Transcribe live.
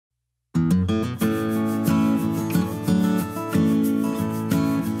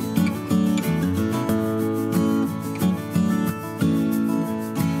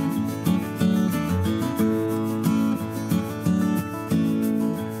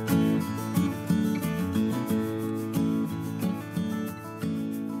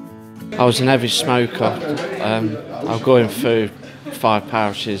I was an heavy smoker. I was going through 5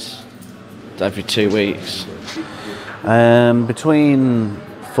 pouches every 2 weeks. Between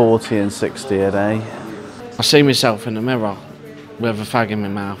 40 and 60 a day. I see myself in the mirror with a fag in my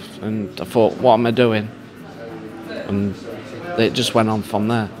mouth, and I thought, what am I doing? And it just went on from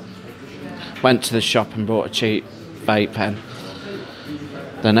there. Went to the shop and bought a cheap vape pen.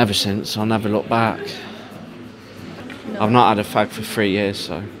 Then ever since, I never looked back. I've not had a fag for 3 years,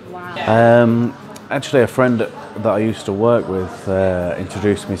 so. Actually, a friend that I used to work with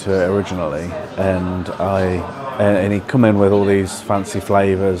introduced me to it originally, and he'd come in with all these fancy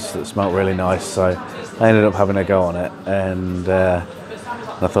flavours that smelled really nice, so I ended up having a go on it, and I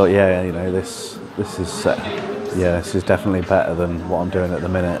thought, yeah, you know, this is definitely better than what I'm doing at the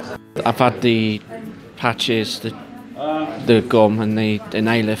minute. I've had the patches, the gum and the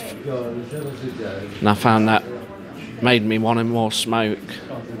inhaler, and I found that made me want more smoke.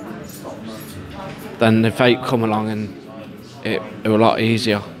 Then the vape come along and it was a lot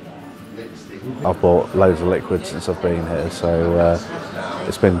easier. I've bought loads of liquid since I've been here, so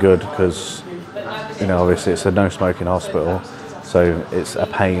it's been good because, you know, obviously it's a no smoking hospital, so it's a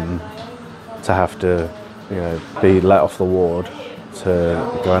pain to have to, you know, be let off the ward to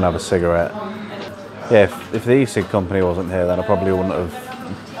go and have a cigarette. Yeah, if the e-cig company wasn't here, then I probably wouldn't have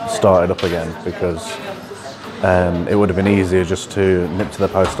started up again, because it would have been easier just to nip to the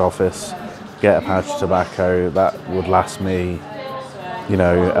post office, get a pouch of tobacco. That would last me, you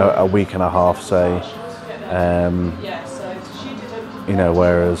know, a week and a half, say. You know,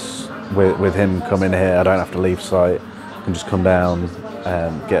 whereas with him coming here, I don't have to leave site. I can just come down,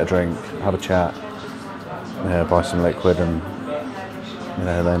 get a drink, have a chat, buy some liquid, and you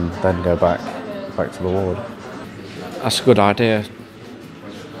know, then go back to the ward. That's a good idea.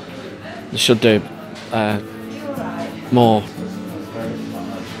 They should do more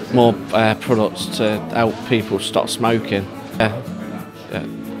products to help people stop smoking.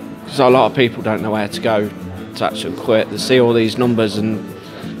 Because a lot of people don't know where to go to actually quit. They see all these numbers in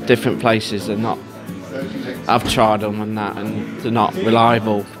different places. I've tried them and that, and they're not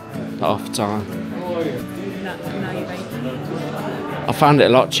reliable half the time. I found it a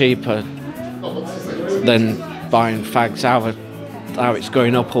lot cheaper than buying fags. How it's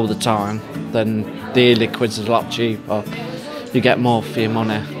going up all the time, then the e-liquids is a lot cheaper. You get more for your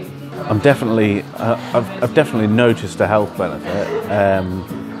money. I've definitely noticed a health benefit.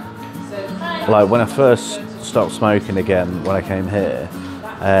 Like when I first stopped smoking again, when I came here,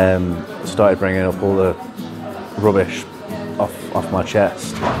 started bringing up all the rubbish off my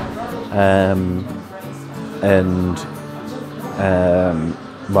chest,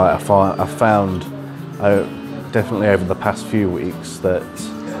 like I found definitely over the past few weeks that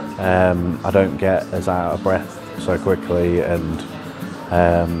I don't get as out of breath so quickly, and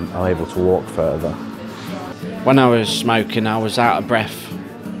I'm able to walk further. When I was smoking, I was out of breath.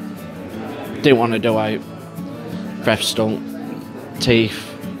 Didn't want to do it. Breath stunk, teeth,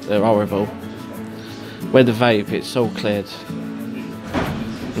 they're horrible. With the vape, it's all cleared,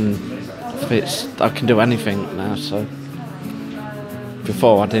 and I can do anything now. So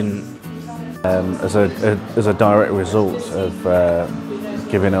before I didn't. As a direct result of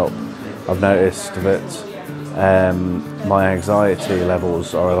giving up, I've noticed that my anxiety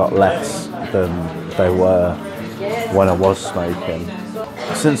levels are a lot less than they were when I was smoking.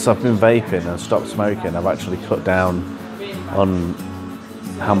 Since I've been vaping and stopped smoking, I've actually cut down on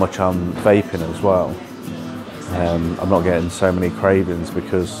how much I'm vaping as well. I'm not getting so many cravings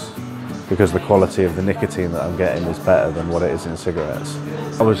because the quality of the nicotine that I'm getting is better than what it is in cigarettes.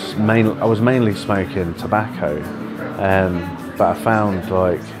 I was mainly smoking tobacco, but I found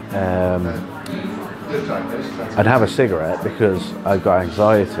like I'd have a cigarette because I've got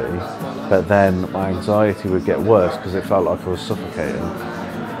anxiety, but then my anxiety would get worse because it felt like I was suffocating.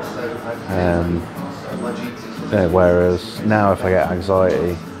 Whereas now if I get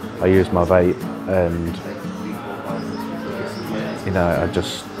anxiety, I use my vape and, you know, I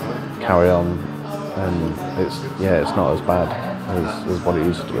just carry on, and it's not as bad as what it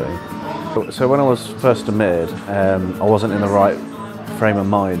used to be. So when I was first admitted, I wasn't in the right frame of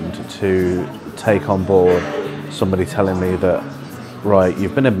mind to take on board somebody telling me that, right,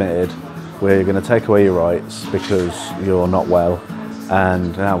 you've been admitted, we're going to take away your rights because you're not well,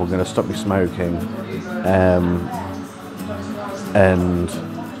 and now we're going to stop you smoking, and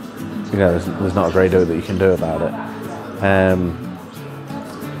you know, there's not a great deal that you can do about it.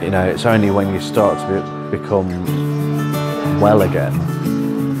 You know, it's only when you start to become well again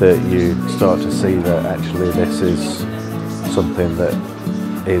that you start to see that actually this is something that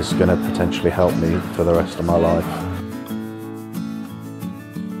is going to potentially help me for the rest of my life.